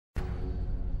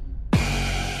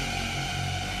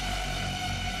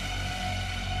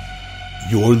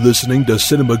You're listening to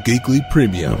Cinema Geekly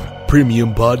Premium.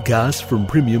 Premium podcast from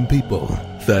premium people.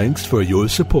 Thanks for your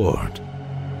support.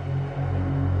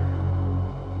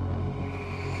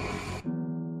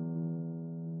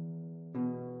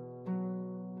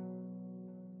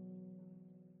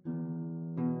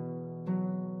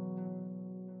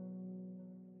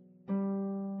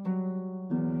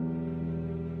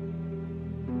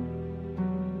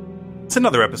 It's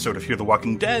another episode of Fear the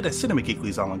Walking Dead, a Cinema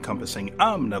Geekly's all-encompassing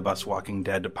omnibus Walking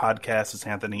Dead podcast. It's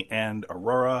Anthony and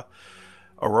Aurora.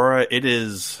 Aurora, it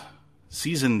is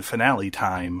season finale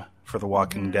time for The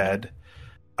Walking Dead.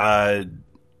 I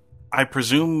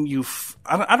presume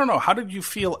I don't know, how did you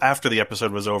feel after the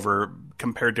episode was over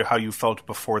compared to how you felt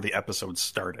before the episode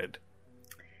started?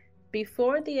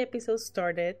 Before the episode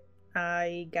started,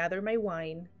 I gathered my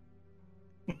wine.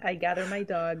 I gathered my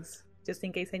dogs. Just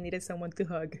in case I needed someone to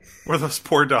hug. Were those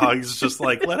poor dogs just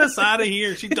like, let us out of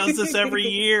here? She does this every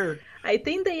year. I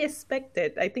think they expect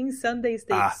it. I think Sundays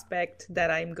they expect that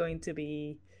I'm going to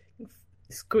be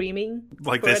screaming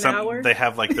like for an hour. They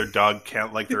have like their dog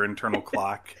count, like their internal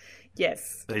clock.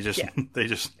 Yes. They just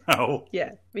know.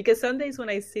 Yeah, because Sundays when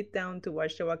I sit down to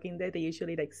watch The Walking Dead, they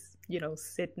usually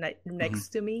sit next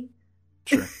to me.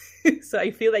 Sure. So I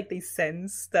feel like they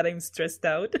sense that I'm stressed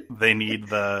out. They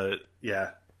need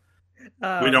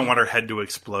we don't want her head to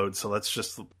explode, so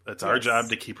it's our job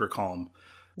to keep her calm.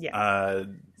 Yeah.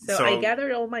 So I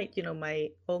gathered all my,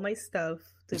 all my stuff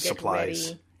to get supplies.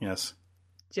 ready. Yes.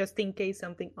 Just in case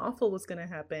something awful was going to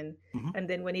happen. Mm-hmm. And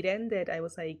then when it ended, I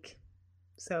was like,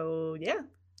 so yeah,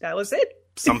 that was it.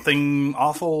 Something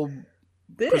awful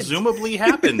presumably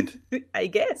happened. I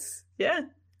guess. Yeah.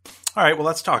 All right, well,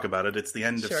 let's talk about it. It's the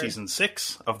end of season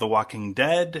 6 of The Walking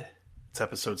Dead. It's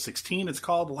episode 16. It's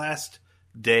called Last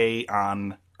Day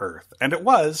on Earth. And it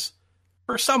was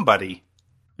for somebody.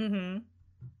 Mm-hmm.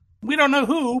 We don't know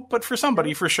who, but for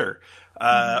somebody for sure.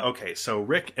 Okay, so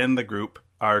Rick and the group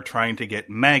are trying to get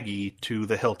Maggie to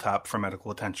the hilltop for medical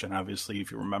attention. Obviously,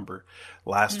 if you remember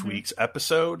last week's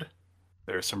episode,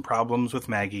 there's some problems with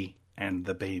Maggie and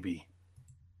the baby.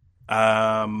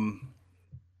 Of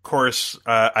course,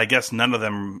 I guess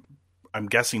I'm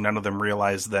guessing none of them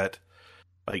realized that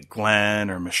like Glenn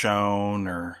or Michonne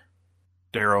or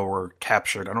Daryl were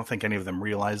captured. I don't think any of them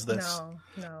realized this.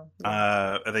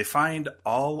 No. They find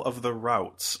all of the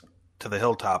routes to the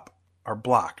hilltop are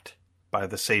blocked by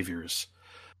the Saviors.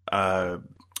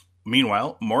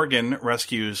 Meanwhile, Morgan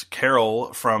rescues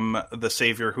Carol from the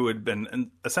Savior who had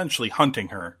been essentially hunting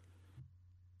her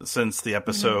since the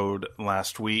episode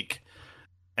last week.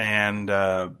 And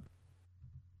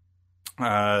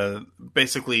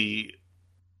basically...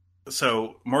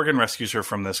 So Morgan rescues her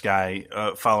from this guy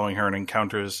following her and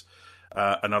encounters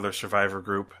another survivor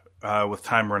group. With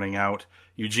time running out,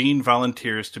 Eugene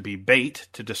volunteers to be bait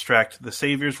to distract the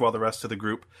Saviors while the rest of the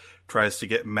group tries to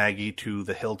get Maggie to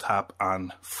the hilltop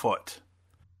on foot.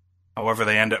 However,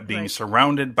 they end up being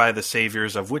surrounded by the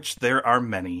Saviors, of which there are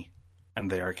many, and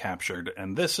they are captured.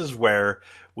 And this is where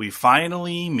we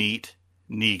finally meet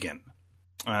Negan.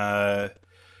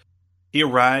 He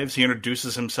arrives, he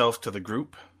introduces himself to the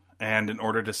group, and in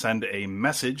order to send a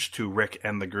message to Rick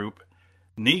and the group,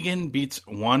 Negan beats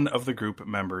one of the group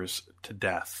members to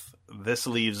death. This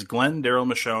leaves Glenn,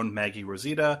 Daryl, Michonne, Maggie,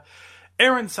 Rosita,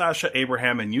 Aaron, Sasha,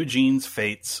 Abraham, and Eugene's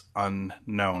fates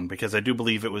unknown, because I do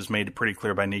believe it was made pretty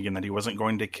clear by Negan that he wasn't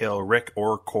going to kill Rick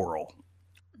or Coral.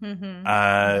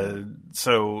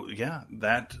 So, yeah,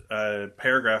 that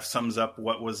paragraph sums up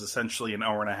what was essentially an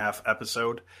hour-and-a-half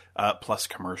episode, plus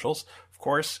commercials, of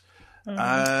course.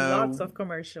 Lots of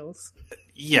commercials.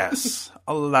 Yes,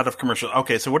 a lot of commercials.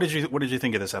 Okay, so what did you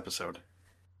think of this episode?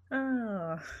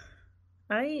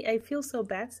 I feel so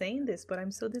bad saying this, but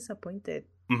I'm so disappointed.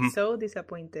 So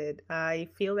disappointed. I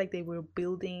feel like they were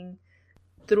building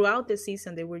throughout the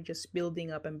season. They were just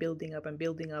building up and building up and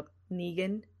building up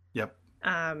Negan. Yep.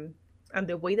 And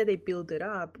the way that they built it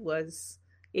up was,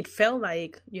 it felt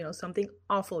like something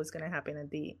awful is going to happen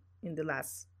in the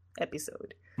last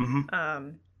episode.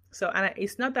 So, and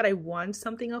it's not that I want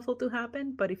something awful to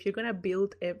happen, but if you're going to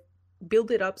build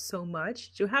it up so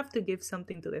much, you have to give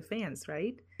something to the fans,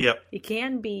 right? Yep. It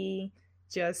can't be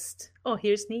just,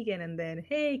 here's Negan, and then,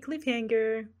 hey,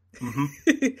 cliffhanger.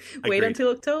 Wait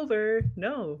until October.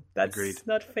 No, that's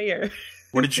not fair.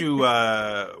 What did you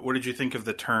think of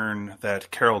the turn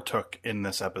that Carol took in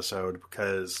this episode?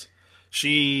 Because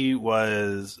she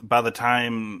was, by the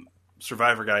time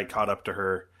Survivor Guy caught up to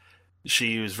her,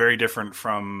 she was very different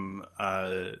from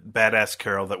badass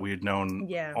Carol that we had known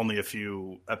only a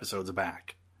few episodes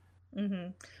back.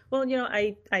 Well,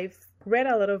 I've read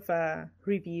a lot of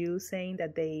reviews saying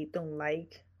that they don't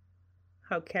like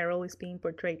how Carol is being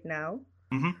portrayed now.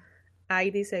 Mm-hmm. I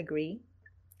disagree.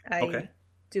 I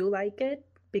do like it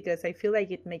because I feel like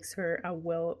it makes her a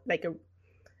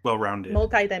well-rounded,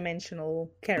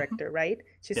 multi-dimensional character, Mm-hmm. right?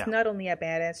 She's not only a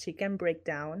badass, she can break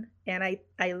down. And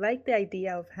I like the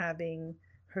idea of having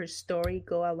her story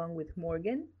go along with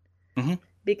Morgan. Mm-hmm.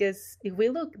 Because if we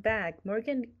look back,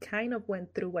 Morgan kind of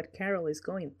went through what Carol is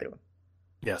going through.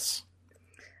 Yes.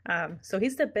 So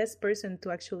he's the best person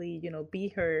to actually, be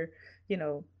her,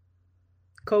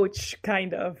 coach,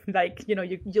 kind of. Like,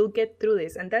 you'll get through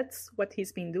this. And that's what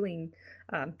he's been doing.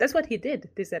 That's what he did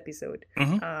this episode.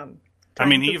 Mm-hmm. I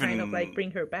mean, he even kind of like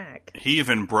bring her back. He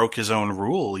even broke his own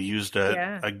rule. He used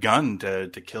a gun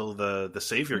to kill the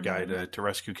savior guy to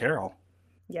rescue Carol.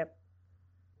 Yep.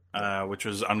 Which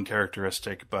was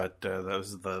uncharacteristic, but that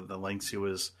was the lengths he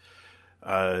was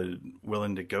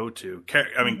willing to go to.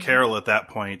 I mean, Carol at that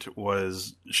point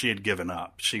she had given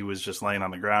up. She was just laying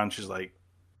on the ground. She's like,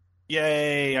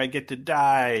 "Yay! I get to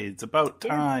die. It's about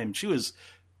time." Yeah.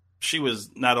 She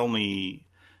was not only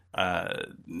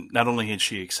had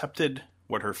she accepted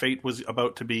what her fate was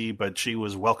about to be, but she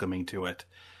was welcoming to it.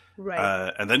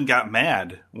 Right. And then got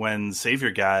mad when Savior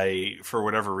Guy, for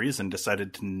whatever reason,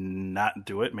 decided to not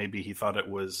do it. Maybe he thought it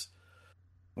was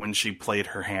when she played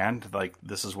her hand, like,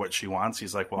 this is what she wants.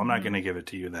 He's like, well, I'm not going to give it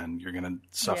to you then. You're going to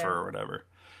suffer or whatever.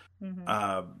 Mm-hmm.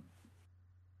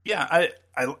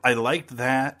 I liked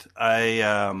that.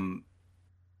 I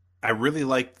really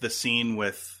liked the scene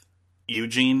with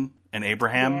Eugene and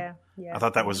Abraham. Yeah. I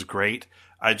thought that was great.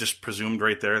 I just presumed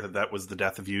right there that was the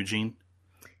death of Eugene.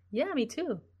 Yeah, me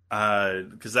too.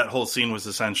 Because that whole scene was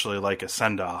essentially like a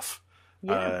send-off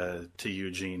to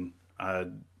Eugene.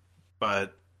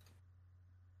 But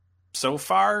so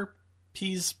far,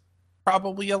 he's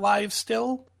probably alive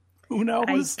still. Who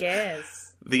knows? I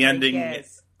guess. The ending...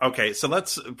 Okay, so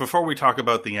before we talk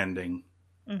about the ending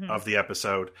of the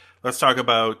episode, let's talk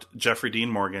about Jeffrey Dean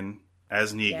Morgan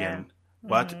as Negan.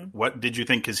 Yeah. What did you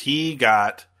think? Because he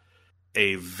got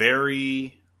a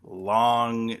very...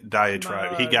 long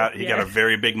diatribe. He got a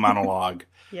very big monologue.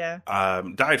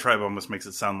 Diatribe almost makes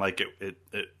it sound like it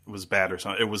was bad or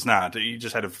something. It was not. He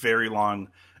just had a very long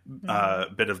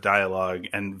bit of dialogue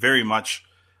and very much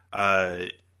had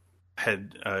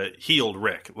healed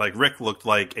Rick. Like, Rick looked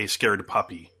like a scared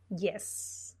puppy.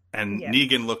 Yes. And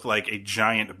Negan looked like a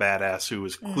giant badass who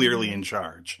was clearly in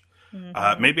charge.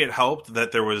 Maybe it helped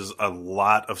that there was a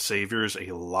lot of saviors,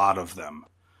 a lot of them.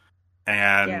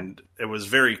 And it was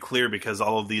very clear because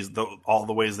all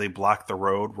the ways they blocked the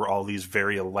road were all these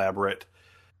very elaborate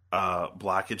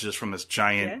blockages, from this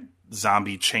giant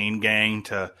zombie chain gang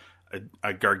to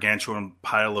a gargantuan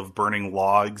pile of burning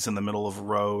logs in the middle of a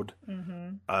road.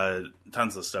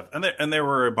 Tons of stuff. And there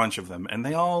were a bunch of them. And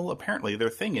they all, apparently, their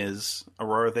thing is,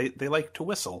 Aurora, they like to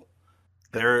whistle.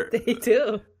 They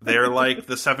do. They're like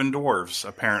the Seven Dwarves,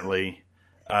 apparently.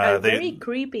 Very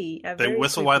creepy. They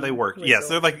whistle while they work. Whistle. Yes,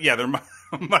 they're a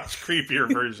much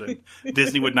creepier version.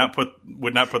 Disney would not put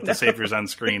the saviors on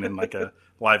screen in like a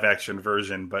live action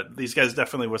version, but these guys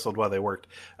definitely whistled while they worked.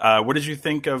 What did you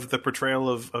think of the portrayal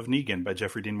of Negan by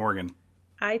Jeffrey Dean Morgan?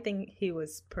 I think he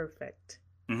was perfect.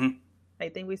 I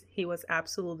think he was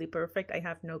absolutely perfect. I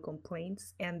have no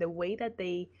complaints, and the way that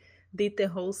they did the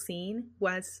whole scene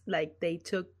was like they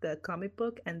took the comic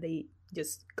book and they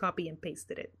just copy and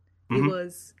pasted it. It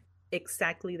was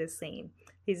exactly the same.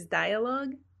 His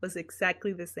dialogue was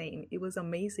exactly the same. It was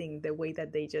amazing the way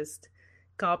that they just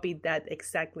copied that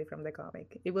exactly from the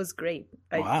comic. It was great.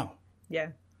 Wow.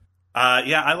 Yeah.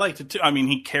 I liked it too. I mean,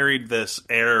 he carried this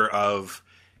air of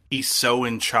he's so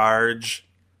in charge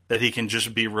that he can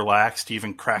just be relaxed. He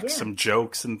even cracked some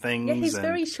jokes and things. Yeah, he's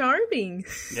very charming.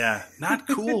 Yeah. Not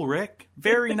cool, Rick.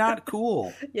 Very not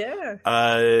cool. Yeah.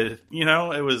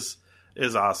 It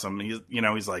was awesome.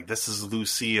 He's like, this is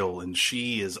Lucille and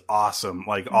she is awesome.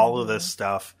 Like all of this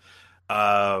stuff.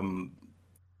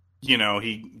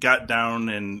 He got down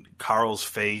in Carl's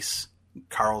face.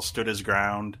 Carl stood his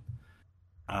ground.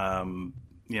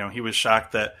 He was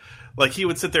shocked that, like, he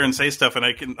would sit there and say stuff, and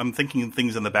I'm thinking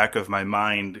things in the back of my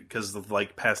mind because of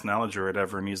like past knowledge or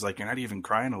whatever. And he's like, "You're not even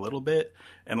crying a little bit,"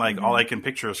 and like all I can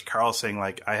picture is Carl saying,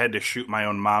 like, "I had to shoot my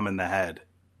own mom in the head."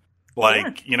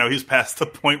 Like, he's past the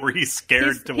point where he's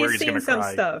scared to where he's going to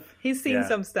cry. He's seen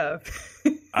some stuff.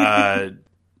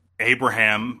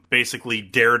 Abraham basically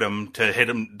dared him to hit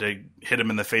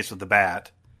him in the face with the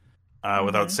bat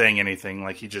without saying anything.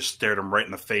 Like, he just stared him right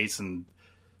in the face, and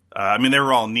they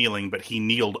were all kneeling, but he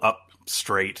kneeled up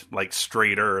straight, like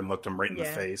straighter, and looked him right in the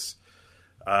face.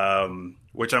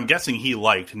 Which I'm guessing he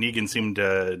liked. Negan seemed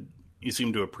to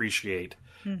seem to appreciate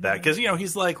that, because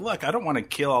he's like, look, I don't want to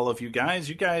kill all of you guys.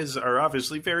 You guys are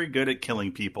obviously very good at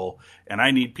killing people, and I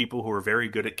need people who are very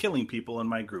good at killing people in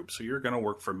my group. So you're going to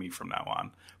work for me from now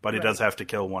on. But he does have to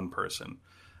kill one person.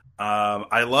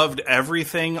 I loved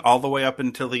everything all the way up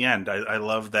until the end. I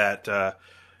love that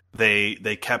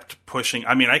they kept pushing.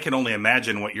 I mean, I can only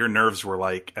imagine what your nerves were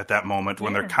like at that moment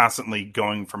when they're constantly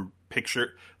going from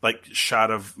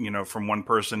shot of, from one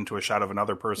person to a shot of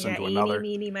another person to another.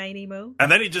 Eeny, meeny, miny, mo.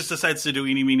 And then he just decides to do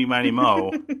eeny, meeny, miny,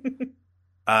 mo.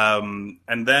 And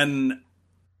then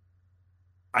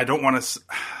I don't want to...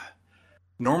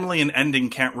 Normally an ending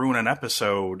can't ruin an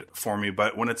episode for me,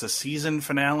 but when it's a season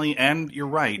finale, and you're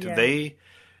right, they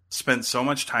spent so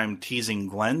much time teasing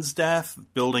Glenn's death,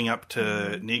 building up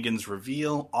to Negan's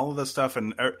reveal, all of this stuff,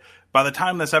 and by the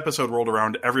time this episode rolled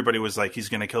around, everybody was like, he's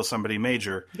going to kill somebody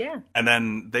major. Yeah. And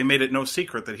then they made it no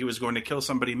secret that he was going to kill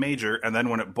somebody major, and then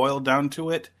when it boiled down to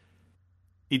it,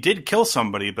 he did kill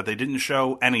somebody, but they didn't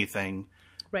show anything.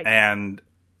 Right. And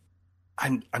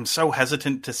I'm so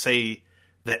hesitant to say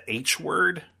the H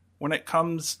word when it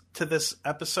comes to this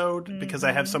episode, because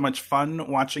I have so much fun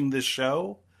watching this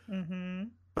show.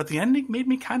 But the ending made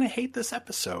me kind of hate this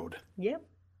episode. Yep.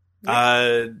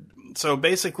 So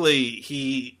basically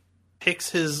he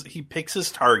picks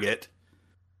his target,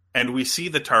 and we see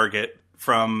the target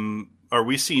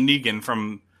we see Negan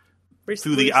through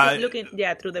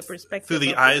the perspective through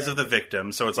the eyes of the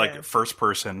victim. So it's like first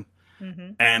person.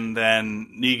 And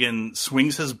then Negan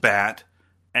swings his bat,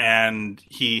 and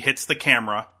he hits the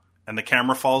camera, and the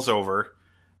camera falls over,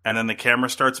 and then the camera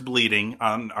starts bleeding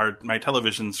on my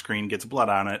television screen, gets blood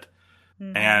on it.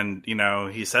 And,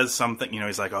 he says something,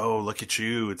 he's like, oh, look at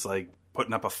you. It's like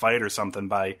putting up a fight or something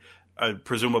by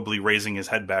presumably raising his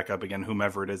head back up again,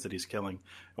 whomever it is that he's killing.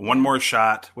 And one more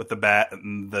shot with the bat,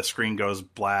 and the screen goes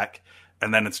black.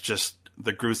 And then it's just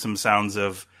the gruesome sounds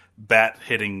of bat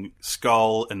hitting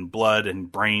skull and blood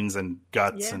and brains and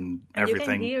guts and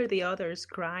everything. You can hear the others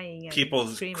crying. And people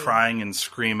screaming. Crying and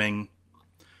screaming.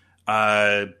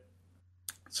 So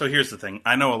here's the thing.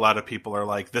 I know a lot of people are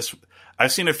like this.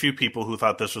 I've seen a few people who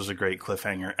thought this was a great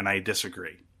cliffhanger, and I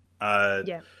disagree.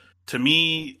 To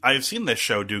me, I've seen this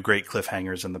show do great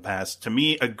cliffhangers in the past. To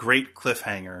me, a great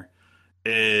cliffhanger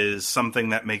is something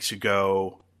that makes you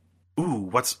go, ooh,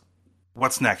 what's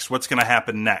next? What's going to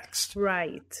happen next?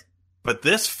 Right. But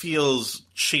this feels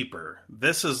cheaper.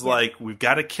 This is like, we've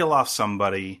got to kill off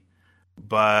somebody,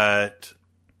 but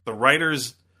the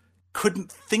writers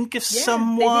couldn't think of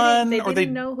someone. They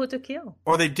didn't know who to kill.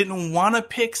 Or they didn't want to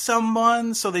pick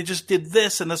someone, so they just did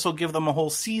this, and this will give them a whole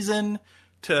season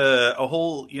to a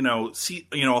whole,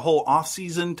 a whole off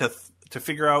season to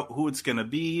figure out who it's going to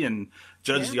be and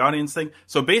judge the audience thing.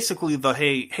 So basically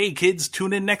hey kids,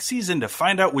 tune in next season to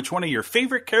find out which one of your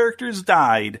favorite characters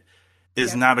died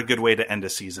is not a good way to end a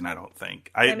season, I don't think.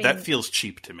 I mean, that feels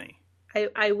cheap to me.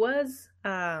 I was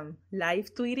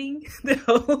live tweeting the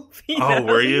whole finale. Oh,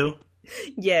 were you?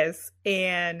 Yes,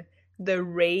 and the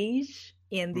rage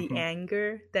and the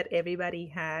anger that everybody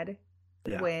had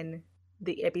when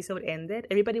the episode ended,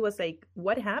 everybody was like,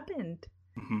 what happened?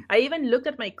 I even looked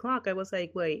at my clock. I was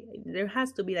like, wait, there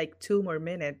has to be like 2 more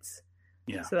minutes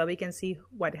so that we can see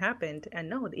what happened. And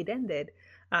no, it ended.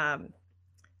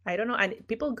 I don't know. And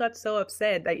people got so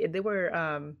upset. Like, they were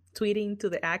tweeting to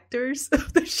the actors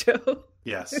of the show.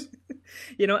 Yes.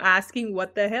 Asking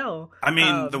what the hell. I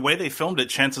mean, the way they filmed it,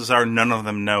 chances are none of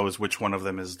them knows which one of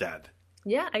them is dead.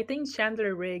 Yeah, I think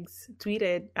Chandler Riggs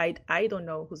tweeted, I don't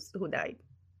know who died.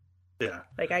 Yeah.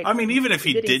 Like, I mean, even if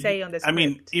he did, say on the script. I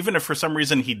mean, even if for some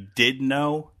reason he did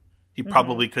know, he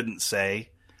probably couldn't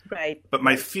say. Right. But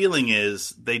my feeling is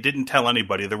they didn't tell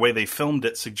anybody. The way they filmed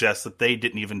it suggests that they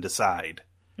didn't even decide.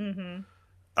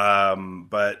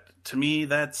 But to me,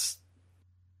 that's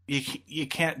you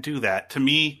can't do that. To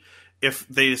me, if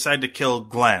they decide to kill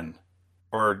Glenn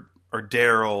or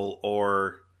Daryl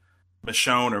or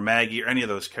Michonne or Maggie or any of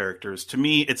those characters, to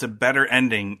me, it's a better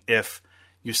ending if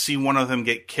you see one of them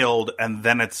get killed, and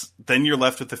then you're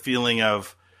left with the feeling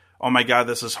of, oh my God,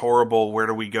 this is horrible. Where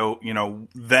do we go?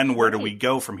 Then where do we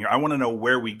go from here? I want to know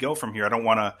where we go from here. I don't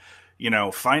want to,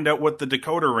 find out what the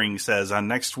decoder ring says on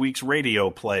next week's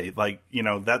radio play. Like,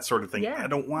 that sort of thing. Yeah, I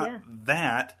don't want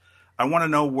that. I want to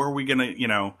know where we're going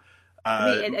to,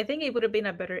 I think it would have been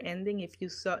a better ending if you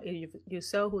saw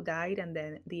who died, and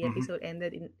then the episode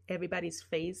ended in everybody's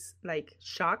face, like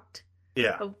shocked.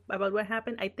 About what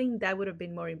happened. I think that would have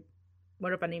been more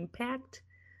of an impact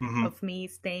of me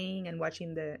staying and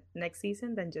watching the next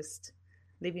season than just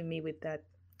leaving me with that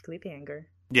cliffhanger.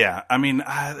 Yeah, I mean,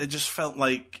 it felt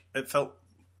like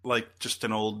just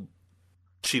an old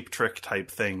cheap trick type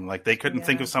thing. Like, they couldn't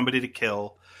think of somebody to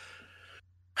kill.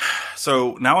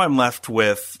 So now I'm left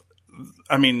with,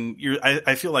 I mean,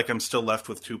 I feel like I'm still left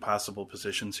with two possible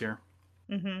positions here.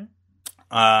 Mm-hmm.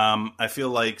 I feel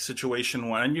like situation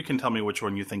one, and you can tell me which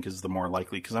one you think is the more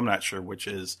likely, because I'm not sure which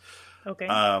is. Okay.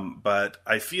 But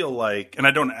I feel like, and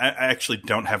I actually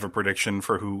don't have a prediction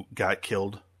for who got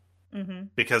killed,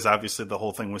 because obviously the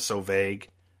whole thing was so vague.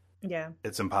 Yeah.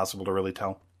 It's impossible to really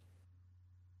tell.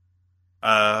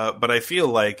 But I feel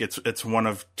like it's one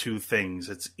of two things.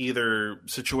 It's either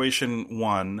situation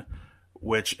one,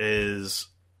 which is,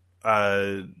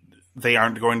 they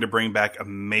aren't going to bring back a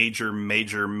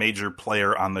major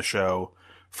player on the show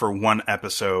for one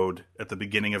episode at the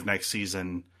beginning of next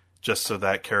season, just so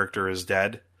that character is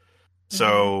dead.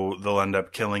 So they'll end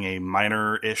up killing a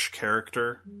minor-ish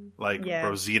character, like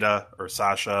Rosita or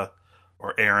Sasha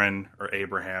or Aaron or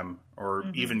Abraham, or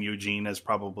even Eugene is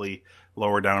probably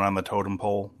lower down on the totem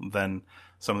pole than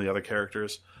some of the other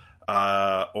characters.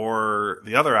 Or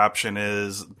the other option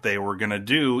is they were going to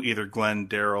do either Glenn,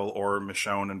 Daryl, or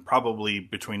Michonne, and probably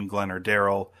between Glenn or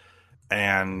Daryl,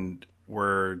 and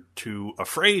were too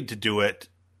afraid to do it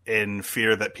in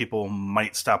fear that people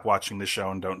might stop watching the show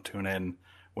and don't tune in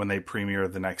when they premiere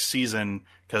the next season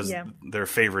because their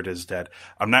favorite is dead.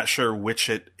 I'm not sure which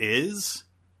it is.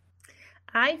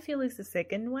 I feel it's the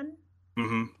second one.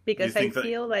 Because I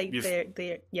feel like they're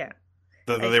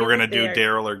they were going to do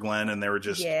Daryl or Glenn, and they were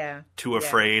just too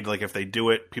afraid. Like, if they do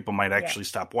it, people might actually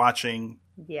stop watching.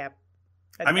 Yeah.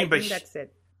 I mean, but that's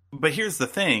it. But here's the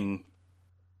thing.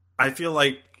 I feel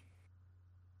like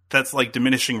that's like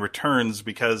diminishing returns,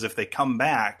 because if they come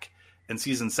back and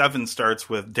season 7 starts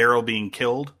with Daryl being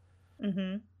killed,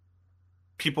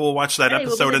 people will watch that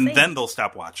episode and then they'll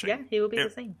stop watching. Yeah, it will be the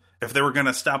same. If they were going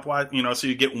to stop watching, so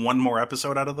you get one more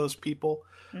episode out of those people.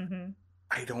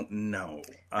 I don't know.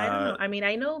 I don't know. I mean,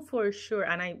 I know for sure,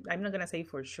 and I'm not gonna say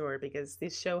for sure because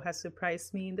this show has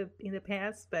surprised me in the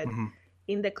past. But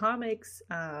in the comics,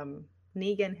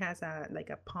 Negan has a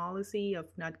policy of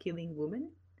not killing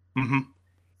women.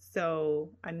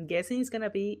 So I'm guessing it's gonna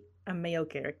be a male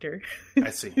character. I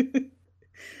see.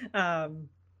 How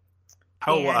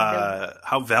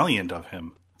valiant of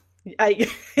him!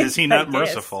 Is he not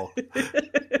merciful?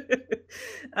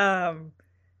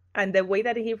 And the way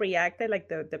that he reacted, like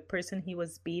the person he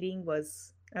was beating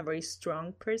was a very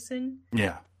strong person.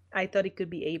 Yeah. I thought it could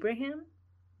be Abraham,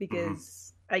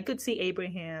 because I could see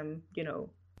Abraham,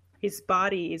 his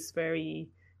body is very,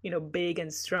 big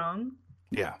and strong.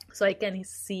 Yeah. So I can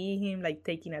see him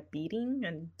taking a beating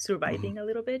and surviving a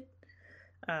little bit.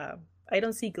 I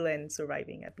don't see Glenn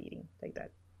surviving a beating like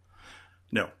that.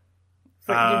 No.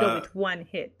 With one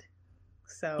hit.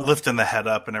 So lifting the head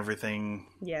up and everything.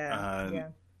 Yeah.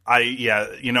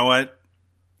 You know what?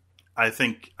 I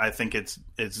think it's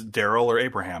Daryl or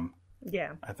Abraham.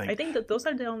 Yeah. I think that those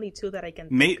are the only two that I can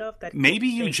think of that maybe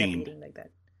Eugene like that.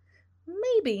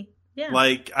 Maybe. Yeah.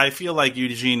 I feel like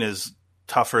Eugene is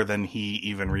tougher than he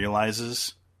even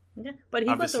realizes. Yeah, but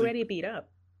he was already beat up.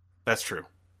 That's true.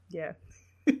 Yeah.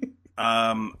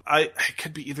 I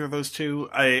could be either of those two.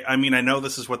 I mean, I know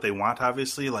this is what they want,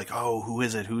 obviously. Who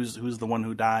is it? Who's the one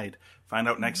who died? Find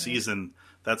out next season.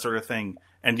 That sort of thing.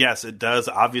 And yes, it does.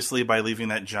 Obviously, by leaving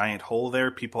that giant hole there,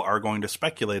 people are going to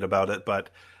speculate about it. But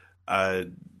I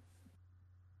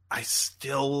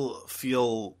still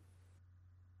feel,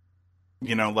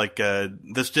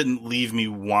 this didn't leave me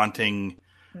wanting.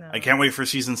 No. I can't wait for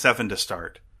season 7 to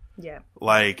start. Yeah.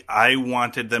 I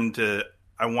wanted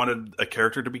a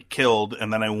character to be killed,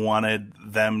 and then I wanted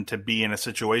them to be in a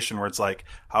situation where it's like,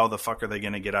 how the fuck are they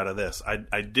going to get out of this?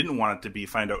 I didn't want it to be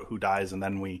find out who dies, and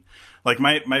then we...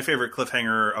 my favorite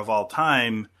cliffhanger of all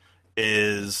time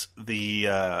is the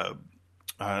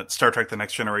Star Trek The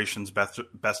Next Generation's Best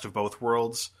of Both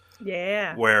Worlds.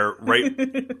 Yeah. Where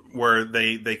where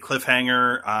they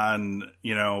cliffhanger on,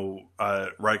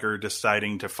 Riker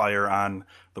deciding to fire on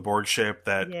the board ship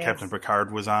that Captain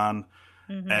Picard was on.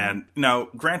 And now,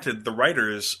 granted, the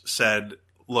writers said,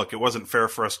 look, it wasn't fair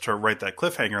for us to write that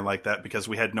cliffhanger like that because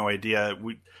we had no idea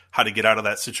how to get out of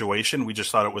that situation. We just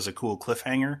thought it was a cool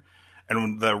cliffhanger.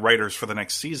 And the writers for the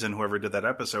next season, whoever did that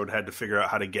episode, had to figure out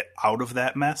how to get out of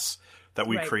that mess that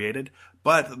we created.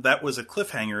 But that was a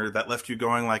cliffhanger that left you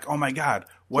going oh my God,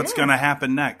 what's going to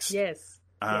happen next? Yes.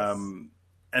 And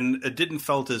it didn't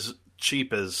felt as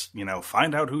cheap as,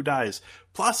 find out who dies.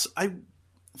 Plus,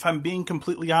 if I'm being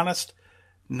completely honest,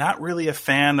 not really a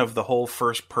fan of the whole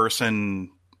first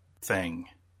person thing.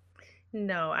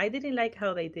 No, I didn't like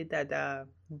how they did that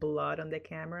blood on the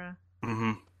camera.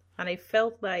 Mm-hmm. And I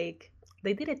felt like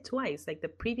they did it twice. Like the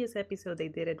previous episode, they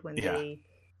did it when they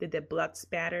the blood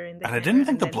spatter in the And I camera, didn't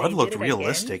think the then blood they looked did it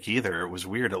realistic again. either. It was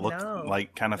weird. It looked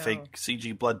like kind of No. fake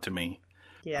CG blood to me.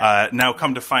 Yeah. Now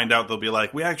come to find out, they'll be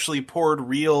like, we actually poured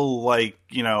real, like,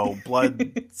 you know,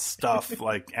 blood stuff,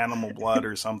 like animal blood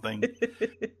or something.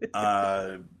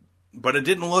 But it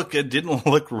didn't look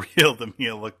real to me.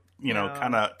 It looked, you know,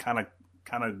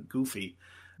 kind of goofy.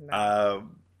 No.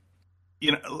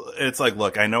 You know, it's like,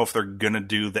 look, I know if they're gonna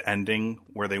do the ending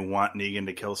where they want Negan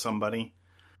to kill somebody,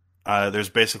 there's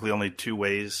basically only two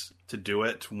ways to do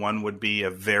it. One would be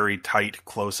a very tight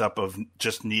close up of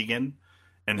just Negan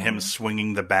and him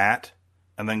swinging the bat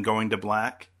and then going to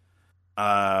black,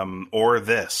 or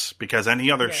this, because any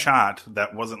other shot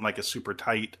that wasn't like a super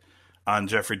tight on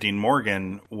Jeffrey Dean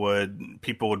Morgan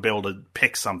people would be able to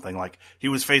pick something like he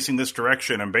was facing this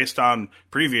direction and based on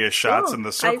previous shots in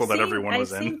the circle that everyone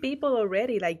was in. I've seen people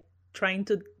already like trying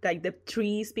to like the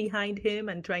trees behind him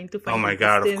and trying to find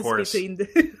the distance between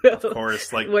the of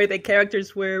course, like where the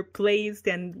characters were placed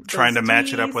and trying to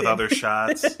match it up with other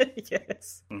shots.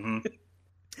 Yes. Mm-hmm.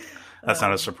 That's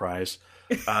not a surprise.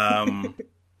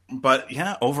 But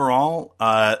yeah, overall,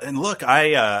 and look,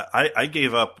 I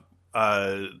gave up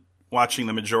watching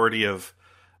the majority of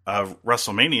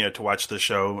WrestleMania to watch the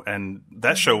show, and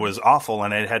that show was awful,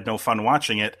 and I had no fun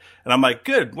watching it. And I'm like,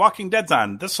 good, Walking Dead's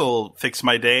on. This will fix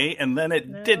my day, and then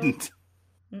it didn't.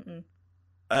 There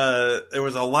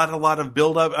was a lot of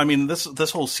build up. I mean,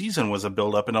 this whole season was a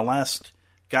build up, and the last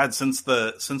since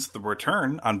the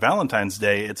return on Valentine's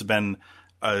Day, it's been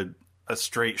a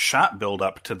straight shot build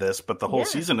up to this, but the whole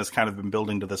season has kind of been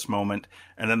building to this moment,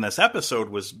 and then this episode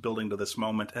was building to this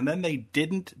moment, and then they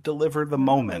didn't deliver the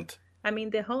moment. I mean,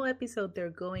 the whole episode they're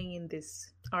going in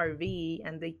this RV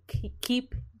and they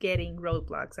keep getting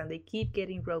roadblocks and they keep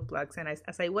getting roadblocks, and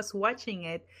as I was watching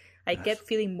it, I kept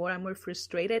feeling more and more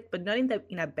frustrated, but not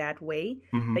in a bad way.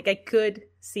 Mm-hmm. Like I could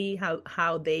see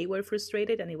how they were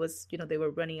frustrated, and it was, you know, they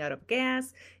were running out of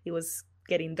gas. It was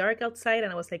getting dark outside,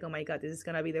 and I was like, oh my god, this is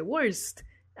gonna be the worst.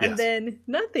 And then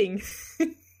nothing.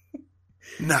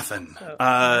 Nothing.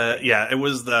 It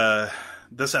was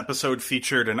this episode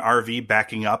featured an RV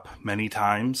backing up many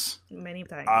times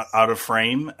out of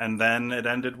frame, and then it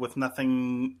ended with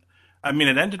nothing. I mean,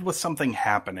 it ended with something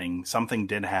happening. Something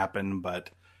did happen, but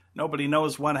nobody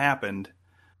knows what happened.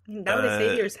 Now the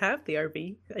Saviors have the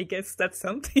RV. I guess that's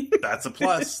something. That's a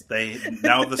plus.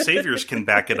 Now the Saviors can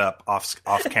back it up off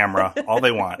camera all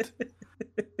they want.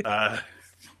 All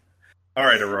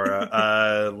right,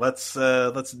 Aurora.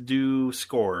 Let's do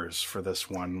scores for this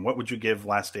one. What would you give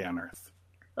Last Day on Earth?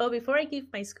 Well, before I give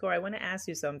my score, I want to ask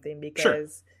you something,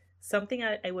 because something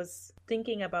I was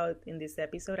thinking about in this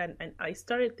episode, and I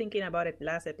started thinking about it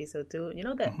last episode too. You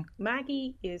know that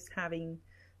Maggie is having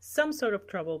some sort of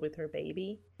trouble with her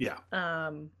baby. Yeah.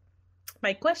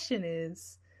 My question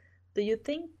is, do you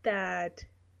think that,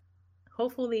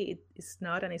 hopefully it's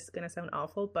not, and it's going to sound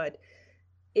awful, but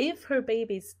if her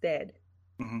baby's dead,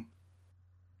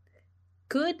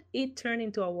 could it turn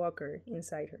into a walker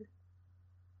inside her?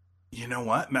 You know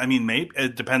what? I mean, maybe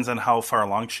it depends on how far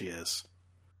along she is.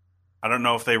 I don't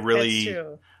know if they really... That's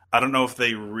true. I don't know if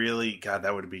they really... God,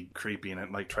 that would be creepy, and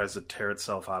it like tries to tear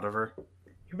itself out of her.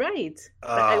 Right.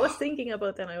 I was thinking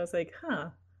about that, and I was like, huh.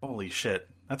 Holy shit.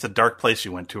 That's a dark place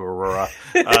you went to, Aurora.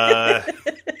 That's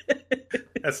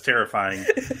terrifying.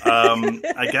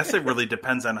 I guess it really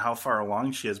depends on how far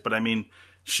along she is, but I mean,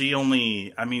 she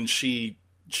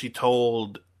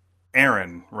told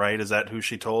Aaron, right? Is that who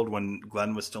she told when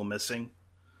Glenn was still missing?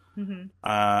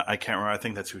 I can't remember. I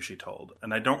think that's who she told.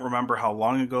 And I don't remember how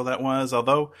long ago that was,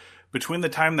 although between the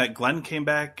time that Glenn came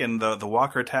back and the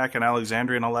Walker attack and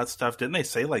Alexandria and all that stuff, didn't they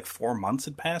say like 4 months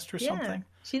had passed or something?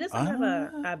 She doesn't have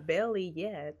a belly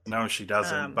yet. No, she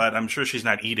doesn't. But I'm sure she's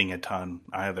not eating a ton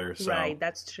either. So right,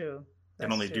 that's true.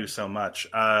 Can only do so much.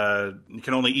 You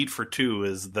can only eat for 2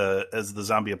 as the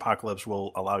zombie apocalypse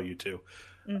will allow you to.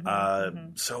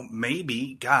 So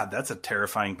maybe, God, that's a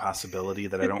terrifying possibility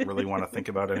that I don't really want to think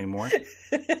about anymore.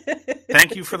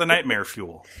 Thank you for the nightmare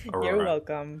fuel, Aurora. You're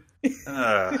welcome.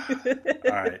 All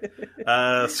right.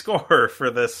 Score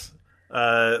for this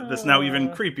now even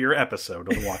creepier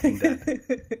episode of The Walking Dead.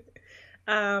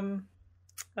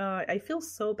 I feel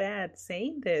so bad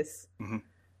saying this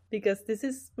because this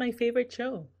is my favorite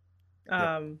show.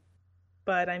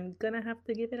 But I'm gonna have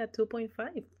to give it a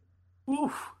 2.5.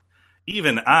 Oof.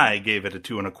 Even I gave it a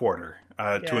 2 1/4.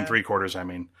 2 3/4, I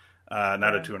mean.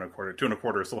 Not a 2 1/4. 2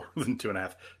 1/4 is lower than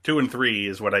 2.5. 2 3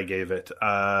 is what I gave it.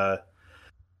 It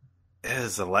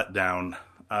is a letdown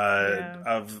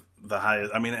of the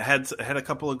highest. I mean, it had a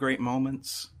couple of great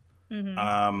moments.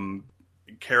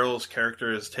 Carol's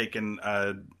character has taken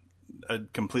a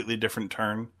completely different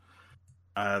turn.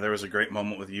 There was a great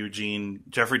moment with Eugene.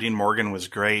 Jeffrey Dean Morgan was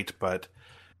great, but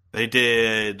they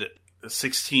did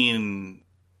 16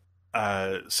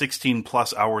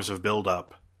 plus hours of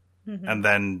build-up and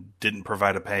then didn't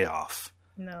provide a payoff.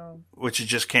 No. Which you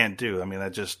just can't do. I mean,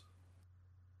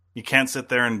 you can't sit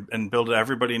there and build it.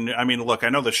 Everybody knew. I mean, look, I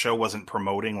know the show wasn't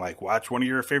promoting, like, watch one of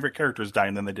your favorite characters die,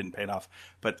 and then they didn't pay it off.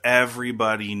 But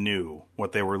everybody knew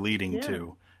what they were leading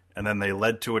to, and then they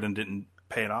led to it and didn't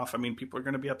pay it off. I mean, people are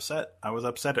going to be upset. I was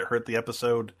upset. It hurt the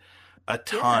episode a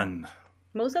ton. Yeah.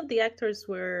 Most of the actors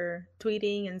were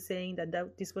tweeting and saying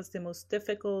that this was the most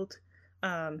difficult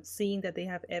scene that they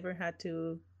have ever had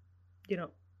to,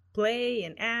 play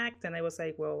and act. And I was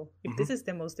like, well, if this is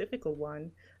the most difficult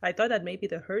one, I thought that maybe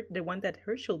the one that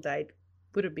Herschel died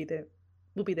would be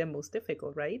the most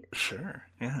difficult, right? Sure.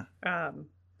 Yeah.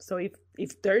 So if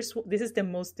this is the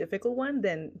most difficult one,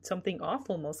 then something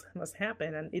awful must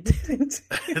happen, and it didn't.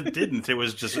 It didn't. It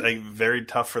was just very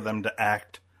tough for them to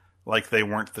act like they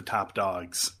weren't the top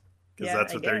dogs, because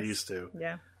that's what they're used to.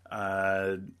 Yeah.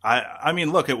 I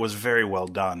mean, look, it was very well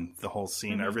done. The whole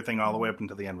scene, everything all the way up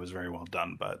until the end was very well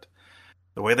done. But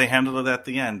the way they handled it at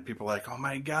the end, people were like, "Oh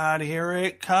my God, here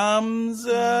it comes!"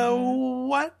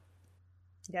 What?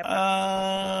 Yep.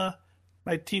 My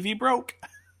TV broke.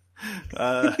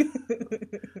 Do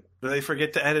they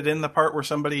forget to edit in the part where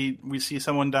we see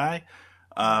someone die?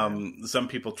 Some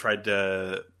people tried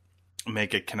to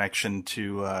make a connection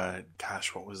to,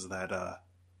 what was that? I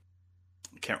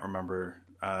can't remember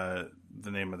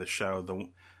the name of the show.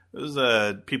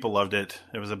 People loved it.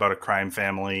 It was about a crime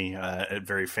family. It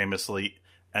very famously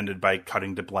ended by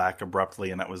cutting to black abruptly,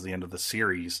 and that was the end of the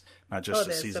series, not just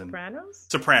the season.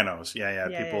 Sopranos.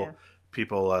 Yeah.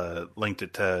 People linked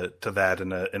it to that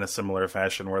in a similar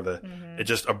fashion, where it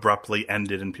just abruptly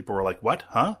ended, and people were like, "What?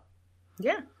 Huh?"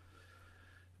 Yeah.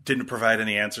 Didn't provide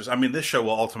any answers. I mean, this show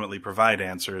will ultimately provide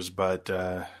answers, but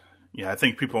I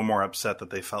think people were more upset that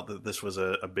they felt that this was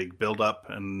a big build-up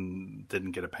and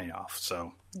didn't get a payoff.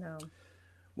 So, no.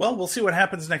 Well, we'll see what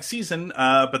happens next season,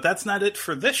 but that's not it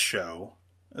for this show.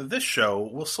 This show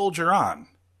will soldier on.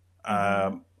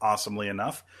 Awesomely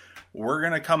enough, we're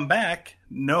going to come back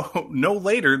no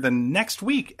later than next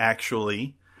week,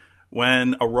 actually,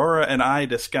 when Aurora and I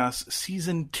discuss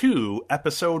Season 2,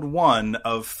 Episode 1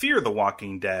 of Fear the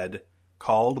Walking Dead,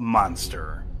 called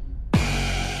Monster.